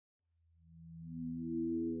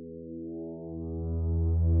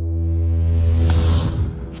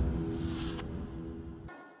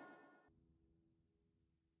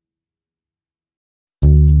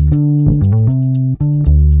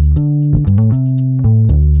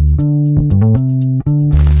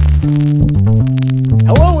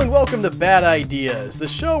Bad Ideas, the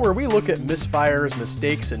show where we look at misfires,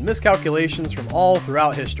 mistakes, and miscalculations from all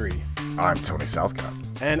throughout history. I'm Tony Southcott.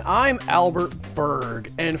 And I'm Albert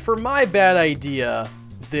Berg. And for my bad idea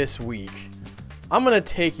this week, I'm going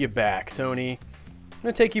to take you back, Tony. I'm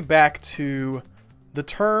going to take you back to the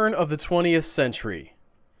turn of the 20th century.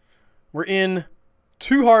 We're in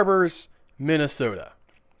Two Harbors, Minnesota.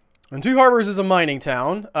 And Two Harbors is a mining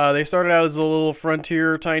town. They started out as a little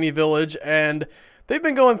frontier, tiny village, and they've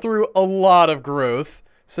been going through a lot of growth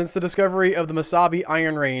since the discovery of the Mesabi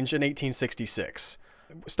Iron Range in 1866.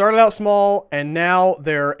 Started out small, and now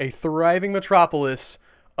they're a thriving metropolis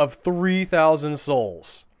of 3,000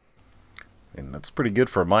 souls. And that's pretty good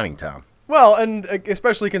for a mining town. Well, and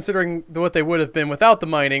especially considering what they would have been without the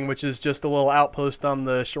mining, which is just a little outpost on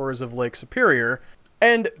the shores of Lake Superior.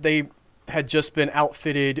 And they had just been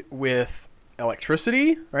outfitted with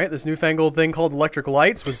electricity, right? This newfangled thing called electric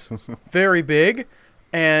lights was very big.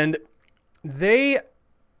 And they,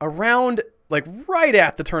 around, like right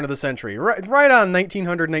at the turn of the century, right on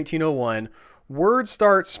 1900, 1901, word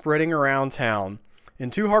starts spreading around town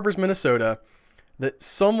in Two Harbors, Minnesota, that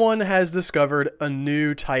someone has discovered a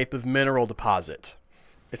new type of mineral deposit.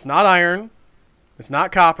 It's not iron, it's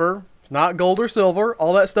not copper, it's not gold or silver.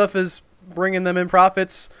 All that stuff is bringing them in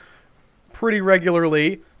profits pretty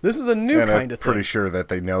regularly. This is a new kind of thing. I'm pretty sure that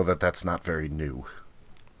they know that that's not very new.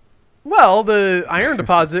 Well, the iron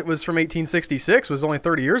deposit was from 1866, was only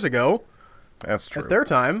 30 years ago. That's true. At their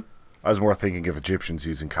time. I was more thinking of Egyptians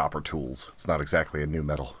using copper tools. It's not exactly a new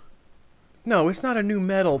metal. No, it's not a new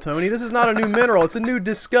metal, Tony. This is not a new mineral. It's a new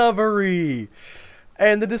discovery.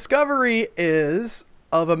 And the discovery is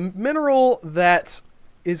of a mineral that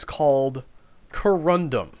is called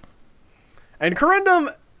corundum. And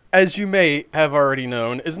corundum, as you may have already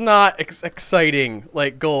known, is not exciting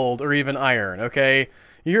like gold or even iron, okay?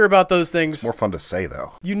 You hear about those things. It's more fun to say,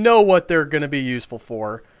 though. You know what they're going to be useful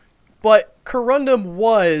for. But corundum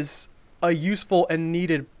was a useful and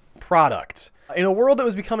needed product. In a world that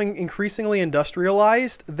was becoming increasingly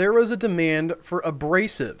industrialized, there was a demand for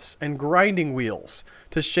abrasives and grinding wheels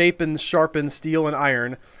to shape and sharpen steel and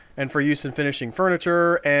iron, and for use in finishing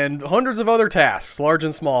furniture and hundreds of other tasks, large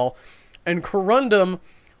and small. And corundum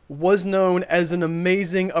was known as an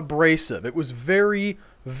amazing abrasive. It was very,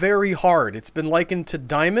 very hard. It's been likened to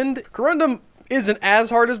diamond. Corundum isn't as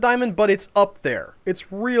hard as diamond, but it's up there.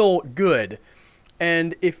 It's real good.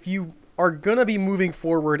 And if you are going to be moving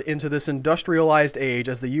forward into this industrialized age,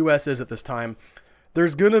 as the U.S. is at this time,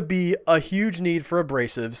 there's going to be a huge need for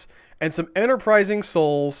abrasives, and some enterprising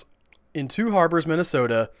souls in Two Harbors,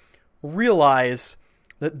 Minnesota, realize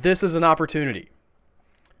that this is an opportunity.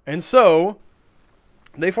 And so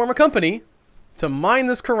they form a company to mine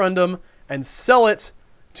this corundum and sell it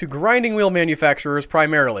to grinding wheel manufacturers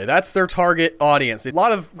primarily. That's their target audience. A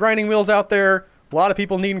lot of grinding wheels out there. A lot of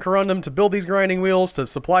people needing corundum to build these grinding wheels, to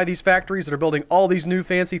supply these factories that are building all these new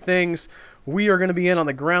fancy things. We are going to be in on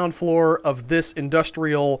the ground floor of this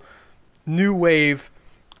industrial new wave,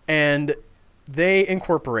 and they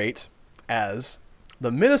incorporate as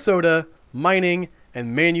the Minisota Mining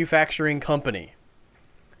and Manufacturing Company.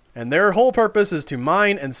 And their whole purpose is to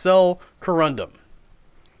mine and sell corundum.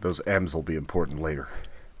 Those M's will be important later.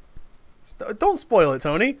 Don't spoil it,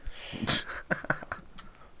 Tony.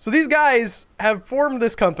 So these guys have formed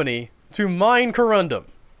this company to mine corundum.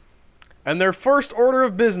 And their first order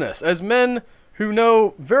of business, as men who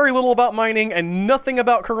know very little about mining and nothing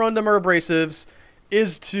about corundum or abrasives,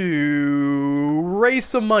 is to raise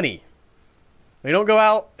some money. They don't go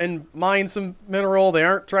out and mine some mineral. They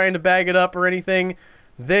aren't trying to bag it up or anything.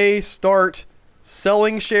 They start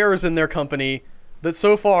selling shares in their company that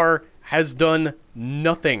so far has done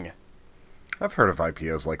nothing. I've heard of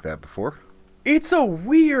IPOs like that before. It's a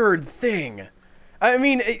weird thing. I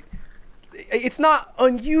mean, it's not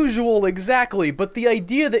unusual exactly, but the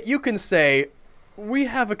idea that you can say, we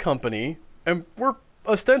have a company, and we're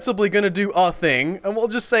ostensibly going to do a thing, and we'll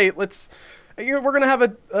just say, we're going to have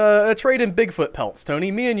a trade in Bigfoot pelts,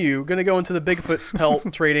 Tony. Me and you going to go into the Bigfoot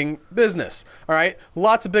pelt trading business. All right?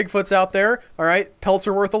 Lots of Bigfoots out there. All right? Pelts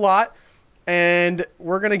are worth a lot. And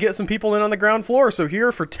we're going to get some people in on the ground floor. So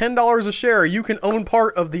here, for $10 a share, you can own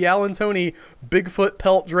part of the Alan Tony Bigfoot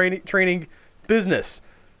pelt training business.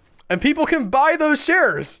 And people can buy those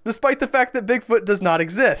shares, despite the fact that Bigfoot does not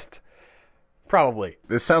exist. Probably.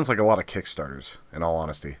 This sounds like a lot of Kickstarters, in all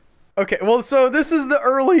honesty. Okay, well, so this is the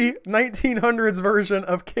early 1900s version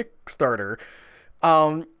of Kickstarter.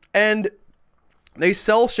 And they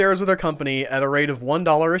sell shares of their company at a rate of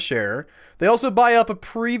 $1 a share. They also buy up a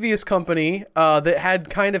previous company that had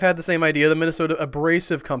kind of had the same idea, the Minnesota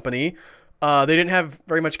Abrasive Company. They didn't have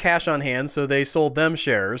very much cash on hand, so they sold them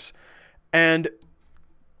shares. And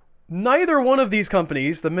neither one of these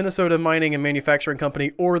companies, the Minisota Mining and Manufacturing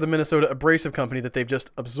Company or the Minisota Abrasive Company that they've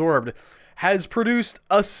just absorbed, has produced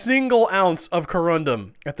a single ounce of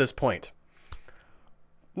corundum at this point.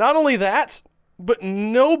 Not only that, but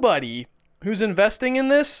nobody who's investing in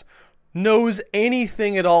this knows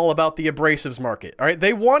anything at all about the abrasives market. All right,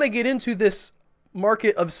 they want to get into this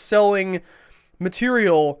market of selling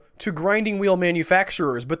material to grinding wheel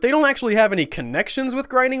manufacturers, but they don't actually have any connections with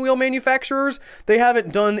grinding wheel manufacturers. They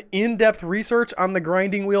haven't done in-depth research on the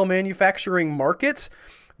grinding wheel manufacturing market.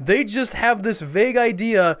 They just have this vague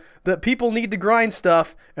idea that people need to grind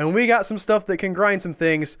stuff, and we got some stuff that can grind some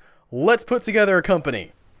things. Let's put together a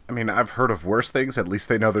company. I mean, I've heard of worse things. At least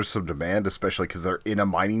they know there's some demand, especially because they're in a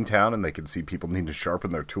mining town and they can see people need to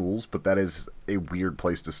sharpen their tools. But that is a weird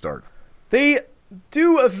place to start. They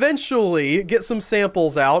do eventually get some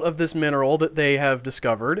samples out of this mineral that they have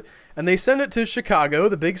discovered, and they send it to Chicago,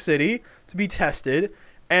 the big city, to be tested.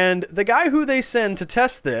 And the guy who they send to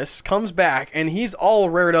test this comes back, and he's all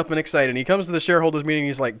reared up and excited. He comes to the shareholders meeting, and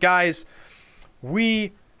he's like, guys,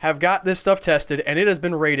 we have got this stuff tested, and it has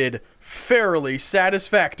been rated fairly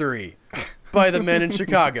satisfactory by the men in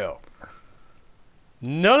Chicago.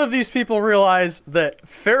 None of these people realize that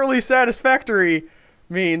fairly satisfactory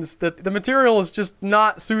means that the material is just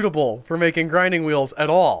not suitable for making grinding wheels at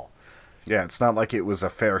all. Yeah, it's not like it was a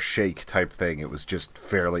fair shake type thing. It was just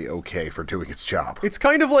fairly okay for doing its job. It's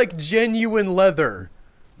kind of like genuine leather.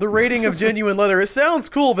 The rating of genuine leather, it sounds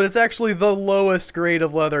cool, but it's actually the lowest grade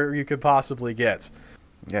of leather you could possibly get.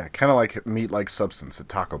 Yeah, kind of like meat-like substance at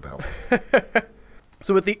Taco Bell.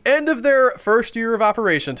 So at the end of their first year of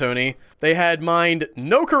operation, Tony, they had mined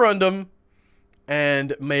no corundum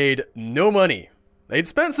and made no money. They'd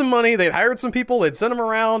spent some money, they'd hired some people, they'd sent them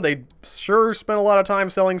around, they'd sure spent a lot of time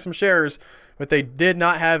selling some shares, but they did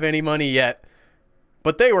not have any money yet.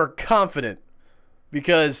 But they were confident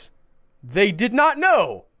because they did not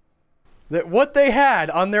know that what they had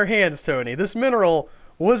on their hands, Tony, this mineral,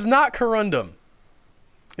 was not corundum.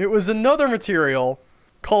 It was another material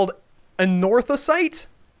called anorthosite,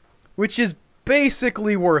 which is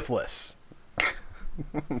basically worthless,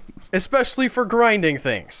 especially for grinding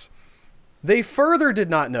things. They further did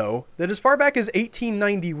not know that as far back as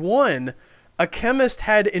 1891, a chemist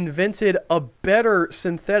had invented a better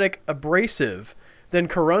synthetic abrasive than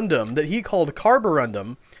corundum that he called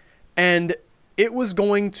carborundum, and it was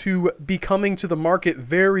going to be coming to the market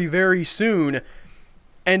very, very soon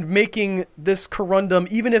and making this corundum,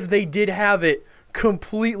 even if they did have it,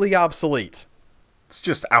 completely obsolete. It's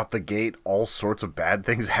just out the gate, all sorts of bad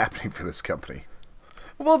things happening for this company.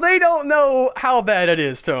 Well, they don't know how bad it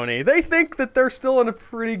is, Tony. They think that they're still in a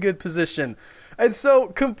pretty good position. And so,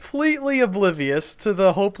 completely oblivious to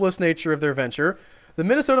the hopeless nature of their venture, the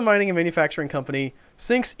Minisota Mining and Manufacturing Company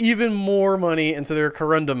sinks even more money into their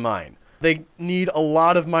corundum mine. They need a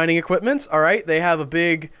lot of mining equipment, all right? They have a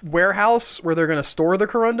big warehouse where they're going to store the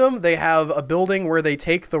corundum. They have a building where they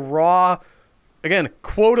take the raw, again,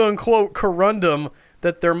 quote-unquote corundum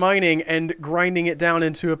that they're mining and grinding it down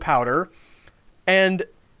into a powder. And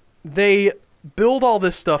they build all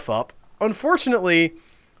this stuff up. Unfortunately,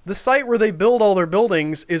 the site where they build all their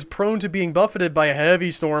buildings is prone to being buffeted by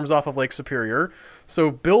heavy storms off of Lake Superior.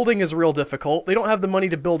 So building is real difficult. They don't have the money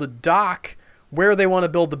to build a dock where they want to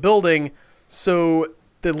build the building, so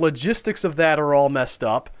the logistics of that are all messed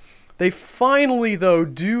up. They finally, though,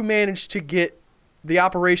 do manage to get the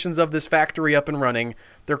operations of this factory up and running.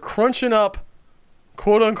 They're crunching up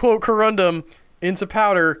quote-unquote corundum into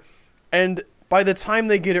powder, and by the time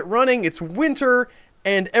they get it running, it's winter,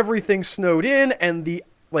 and everything's snowed in, and the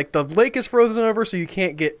lake is frozen over, so you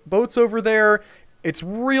can't get boats over there. It's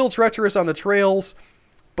real treacherous on the trails.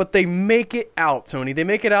 But they make it out, Tony. They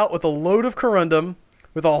make it out with a load of corundum,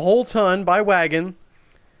 with a whole ton by wagon,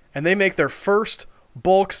 and they make their first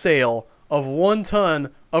bulk sale of 1 ton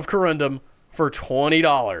of corundum for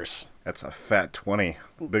 $20. That's a fat 20.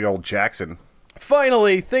 Big old Jackson.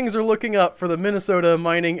 Finally, things are looking up for the Minisota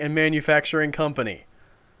Mining and Manufacturing Company.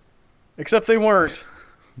 Except they weren't,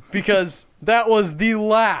 because that was the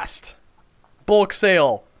last bulk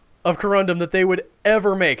sale of corundum that they would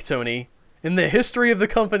ever make, Tony. In the history of the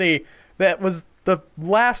company, that was the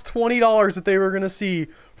last $20 that they were going to see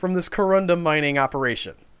from this corundum mining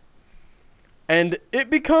operation. And it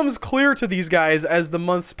becomes clear to these guys as the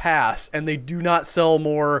months pass and they do not sell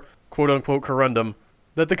more quote-unquote corundum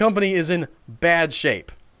that the company is in bad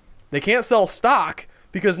shape. They can't sell stock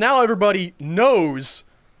because now everybody knows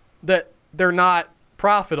that they're not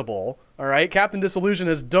profitable. All right, Captain Disillusion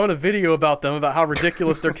has done a video about them, about how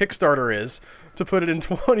ridiculous their Kickstarter is, to put it in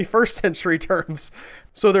 21st century terms.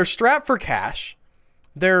 So they're strapped for cash.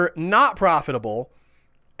 They're not profitable,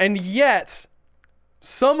 and yet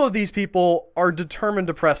some of these people are determined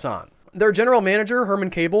to press on. Their general manager, Herman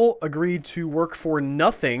Cable, agreed to work for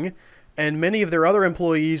nothing, and many of their other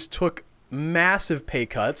employees took massive pay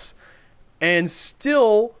cuts, and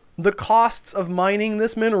still the costs of mining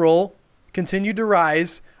this mineral continued to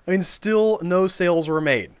rise, and still no sales were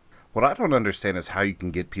made. What I don't understand is how you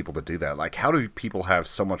can get people to do that. Like, how do people have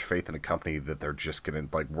so much faith in a company that they're just going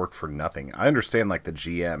to, like, work for nothing? I understand, like, the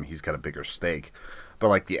GM, he's got a bigger stake. But,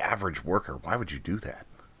 like, the average worker, why would you do that?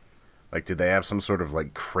 Like, did they have some sort of,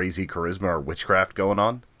 like, crazy charisma or witchcraft going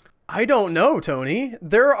on? I don't know, Tony.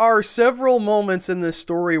 There are several moments in this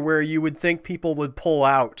story where you would think people would pull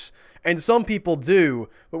out. And some people do.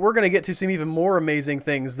 But we're going to get to some even more amazing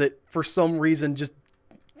things that, for some reason, just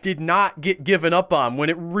did not get given up on when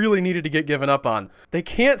it really needed to get given up on. They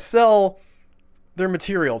can't sell their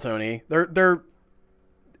material, Tony.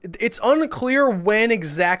 It's unclear when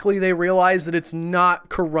exactly they realize that it's not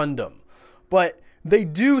corundum, but they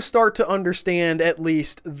do start to understand at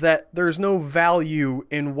least that there's no value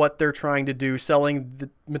in what they're trying to do, selling the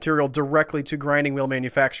material directly to grinding wheel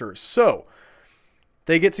manufacturers. So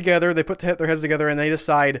they get together, they put their heads together, and they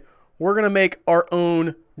decide, we're going to make our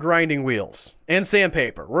own grinding wheels and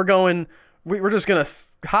sandpaper. We're just going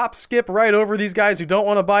to hop, skip right over these guys who don't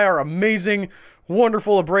want to buy our amazing,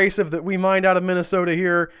 wonderful abrasive that we mined out of Minnesota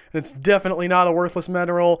here. And it's definitely not a worthless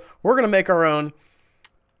mineral. We're going to make our own.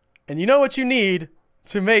 And you know what you need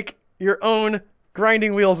to make your own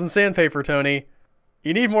grinding wheels and sandpaper, Tony?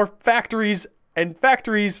 You need more factories, and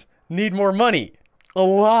factories need more money. A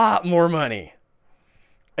lot more money.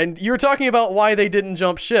 And you were talking about why they didn't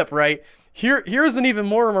jump ship, right? Here's an even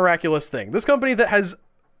more miraculous thing. This company that has,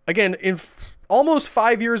 again, in almost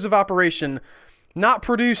 5 years of operation, not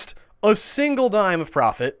produced a single dime of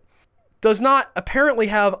profit, does not apparently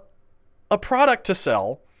have a product to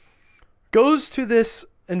sell, goes to this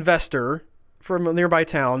investor from a nearby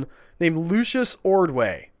town named Lucius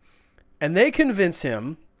Ordway, and they convince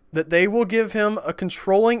him that they will give him a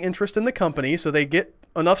controlling interest in the company, so they get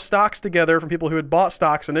enough stocks together from people who had bought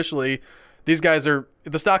stocks initially.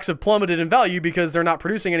 The stocks have plummeted in value because they're not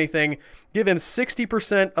producing anything. Give him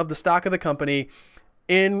 60% of the stock of the company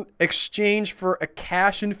in exchange for a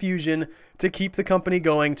cash infusion to keep the company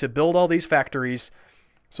going, to build all these factories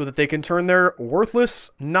so that they can turn their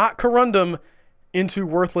worthless, not corundum, into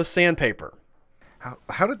worthless sandpaper.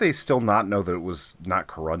 How did they still not know that it was not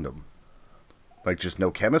corundum? Like, just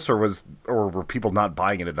no chemists, or were people not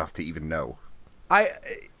buying it enough to even know?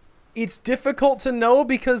 It's difficult to know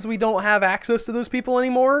because we don't have access to those people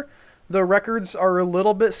anymore. The records are a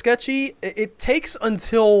little bit sketchy. It takes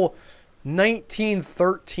until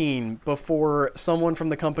 1913 before someone from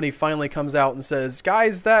the company finally comes out and says,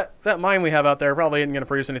 guys, that mine we have out there probably isn't going to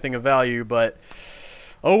produce anything of value, but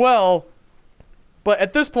oh well. But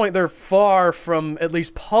at this point, they're far from at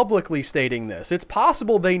least publicly stating this. It's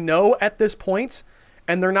possible they know at this point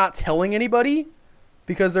and they're not telling anybody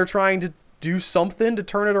because they're trying to do something to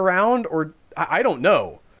turn it around, or I don't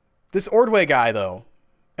know. This Ordway guy, though,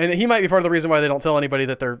 and he might be part of the reason why they don't tell anybody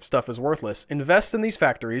that their stuff is worthless, invests in these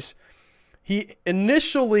factories. He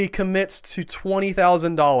initially commits to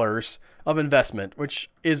 $20,000 of investment, which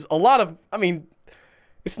is a lot of,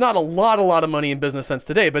 it's not a lot of money in business sense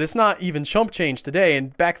today, but it's not even chump change today.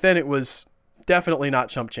 And back then it was definitely not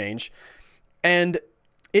chump change. And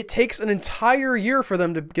it takes an entire year for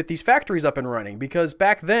them to get these factories up and running, because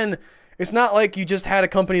back then it's not like you just had a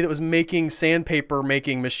company that was making sandpaper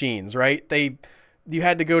making machines, right? You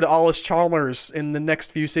had to go to Allis Chalmers in the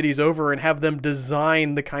next few cities over and have them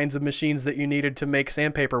design the kinds of machines that you needed to make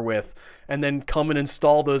sandpaper with, and then come and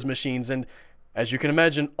install those machines. And as you can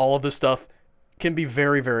imagine, all of this stuff can be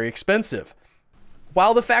very, very expensive.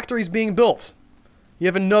 While the factory's being built, you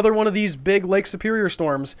have another one of these big Lake Superior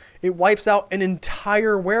storms. It wipes out an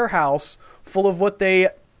entire warehouse full of what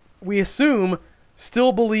we assume,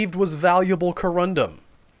 still believed was valuable corundum.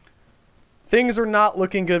 Things are not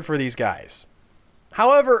looking good for these guys.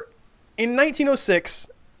 However, in 1906,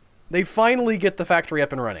 they finally get the factory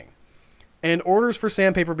up and running, and orders for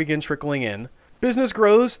sandpaper begin trickling in. Business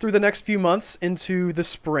grows through the next few months into the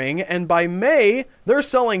spring, and by May, they're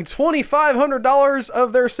selling $2,500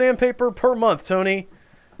 of their sandpaper per month, Tony.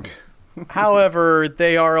 However,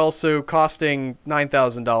 they are also costing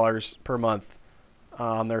 $9,000 per month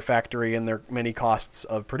on their factory and their many costs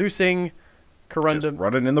of producing corundum. Just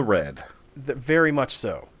running in the red. Very much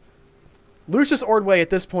so. Lucius Ordway at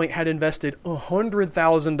this point had invested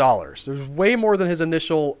 $100,000. There's way more than his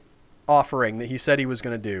initial offering that he said he was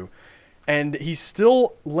going to do. And he's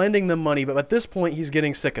still lending them money, but at this point he's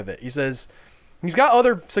getting sick of it. He says, He's got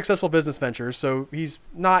other successful business ventures, so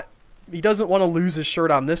he doesn't want to lose his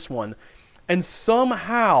shirt on this one. And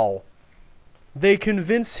somehow they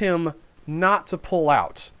convince him not to pull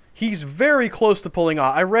out. He's very close to pulling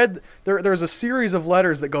out. I read there's a series of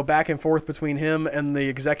letters that go back and forth between him and the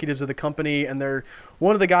executives of the company, and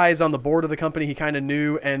one of the guys on the board of the company he kind of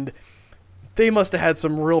knew, and they must have had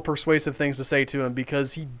some real persuasive things to say to him,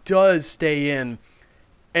 because he does stay in,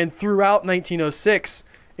 and throughout 1906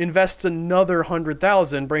 invests another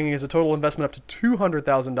 $100,000, bringing his total investment up to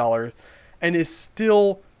 $200,000, and is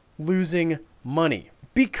still losing money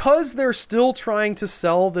because they're still trying to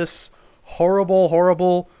sell this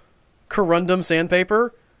horrible corundum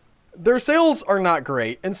sandpaper. Their sales are not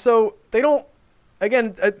great, and so they don't,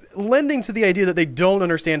 again, lending to the idea that they don't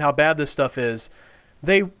understand how bad this stuff is.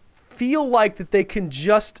 They feel like that they can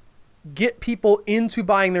just get people into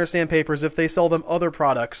buying their sandpapers if they sell them other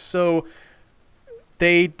products. So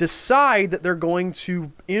they decide that they're going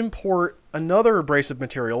to import another abrasive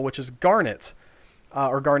material, which is garnet,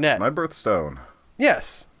 or garnet. My birthstone.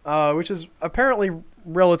 Yes, which is apparently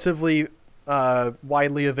relatively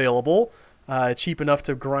widely available, cheap enough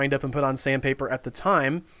to grind up and put on sandpaper at the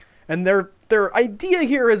time. And their idea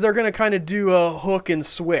here is they're going to kind of do a hook and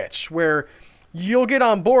switch, where you'll get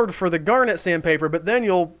on board for the garnet sandpaper, but then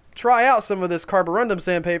you'll try out some of this corundum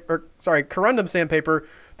sandpaper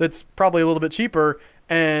that's probably a little bit cheaper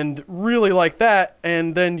and really like that,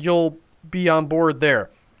 and then you'll be on board there.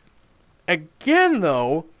 Again,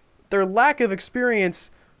 though, their lack of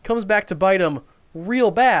experience comes back to bite them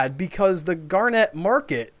real bad, because the garnet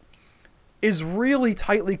market is really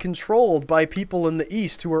tightly controlled by people in the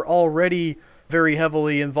East who are already very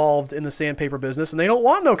heavily involved in the sandpaper business, and they don't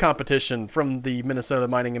want no competition from the Minisota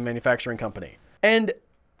Mining and Manufacturing Company. And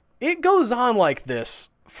it goes on like this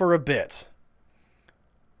for a bit.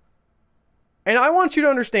 And I want you to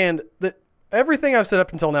understand that everything I've said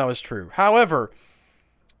up until now is true. However,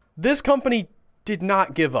 this company did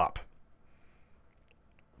not give up.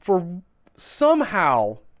 For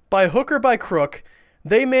somehow, by hook or by crook,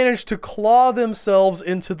 they managed to claw themselves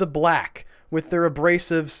into the black with their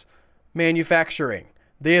abrasives manufacturing.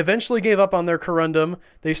 They eventually gave up on their corundum.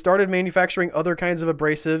 They started manufacturing other kinds of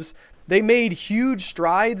abrasives. They made huge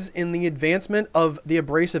strides in the advancement of the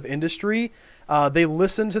abrasive industry. They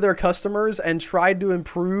listened to their customers and tried to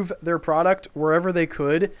improve their product wherever they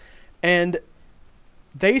could. And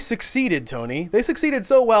they succeeded, Tony. They succeeded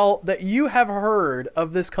so well that you have heard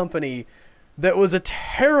of this company that was a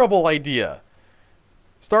terrible idea.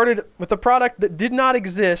 Started with a product that did not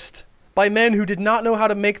exist by men who did not know how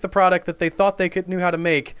to make the product that they thought they knew how to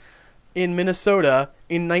make in Minnesota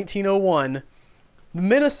in 1901. The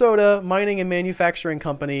Minisota Mining and Manufacturing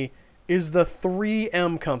Company is the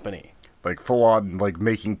 3M company. Like full on, like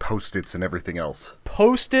making Post-its and everything else.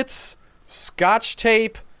 Post-its, Scotch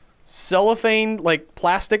tape, cellophane, like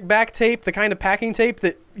plastic back tape, the kind of packing tape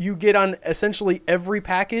that you get on essentially every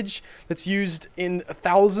package that's used in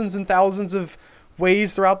thousands and thousands of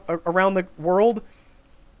ways around the world.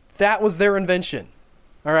 That was their invention.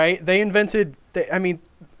 All right. They invented,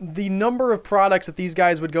 the number of products that these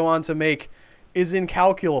guys would go on to make is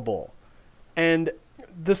incalculable. And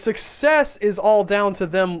the success is all down to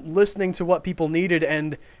them listening to what people needed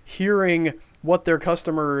and hearing what their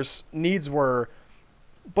customers' needs were.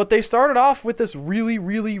 But they started off with this really,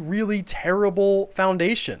 really, really terrible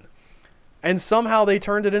foundation. And somehow they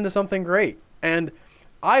turned it into something great. And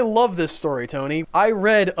I love this story, Tony. I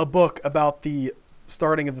read a book about the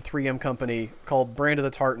starting of the 3M company called Brand of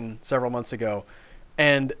the Tartan several months ago.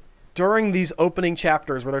 And during these opening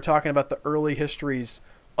chapters where they're talking about the early histories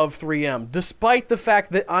of 3M, despite the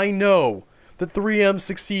fact that I know that 3M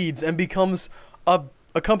succeeds and becomes a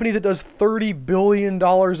company that does $30 billion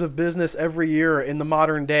of business every year in the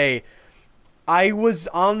modern day, I was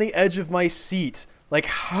on the edge of my seat. Like,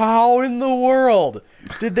 how in the world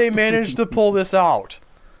did they manage to pull this out?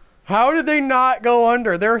 How did they not go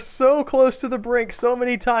under? They're so close to the brink so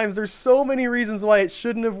many times. There's so many reasons why it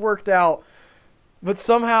shouldn't have worked out. But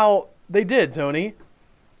somehow they did, Tony.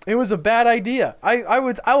 It was a bad idea. I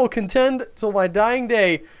will contend till my dying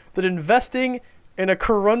day that investing in a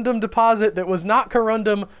corundum deposit that was not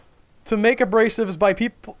corundum to make abrasives by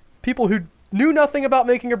people who knew nothing about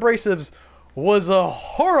making abrasives was a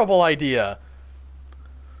horrible idea.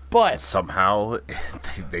 But somehow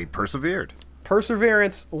they persevered.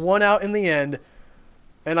 Perseverance won out in the end,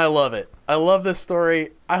 and I love it. I love this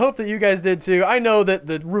story. I hope that you guys did too. I know that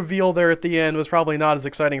the reveal there at the end was probably not as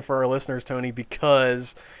exciting for our listeners, Tony,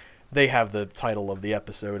 because they have the title of the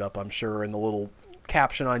episode up, I'm sure, in the little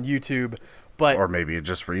caption on YouTube. But or maybe it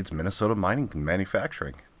just reads Minisota Mining and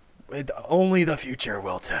Manufacturing. Only the future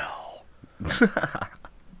will tell.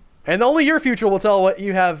 And only your future will tell what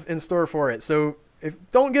you have in store for it. So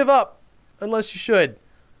don't give up unless you should.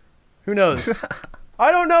 Who knows?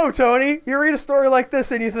 I don't know, Tony. You read a story like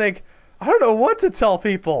this and you think, I don't know what to tell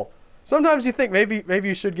people. Sometimes you think maybe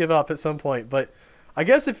you should give up at some point. But I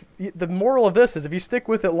guess if the moral of this is if you stick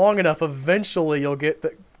with it long enough, eventually you'll get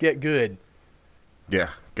good. Yeah,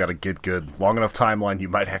 gotta get good. Long enough timeline, you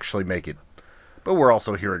might actually make it. But we're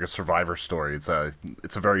also hearing a survivor story. It's a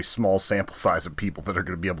very small sample size of people that are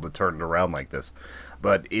going to be able to turn it around like this.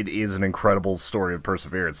 But it is an incredible story of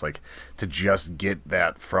perseverance. Like, to just get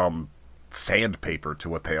that from sandpaper to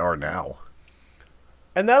what they are now.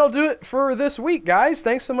 And that'll do it for this week, guys.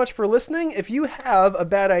 Thanks so much for listening. If you have a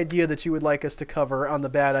bad idea that you would like us to cover on the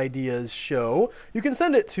Bad Ideas Show, you can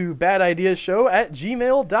send it to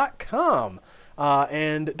badideashow@gmail.com.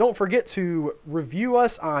 And don't forget to review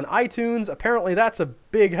us on iTunes. Apparently that's a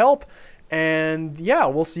big help. And yeah,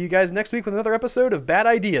 we'll see you guys next week with another episode of Bad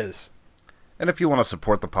Ideas. And if you want to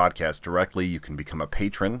support the podcast directly, you can become a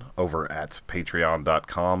patron over at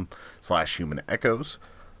patreon.com/humanechoes.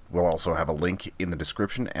 We'll also have a link in the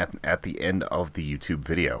description at the end of the YouTube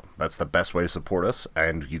video. That's the best way to support us,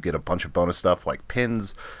 and you get a bunch of bonus stuff like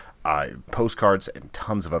pins, postcards, and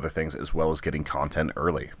tons of other things, as well as getting content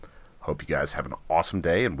early. Hope you guys have an awesome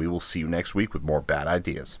day, and we will see you next week with more Bad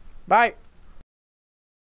Ideas. Bye.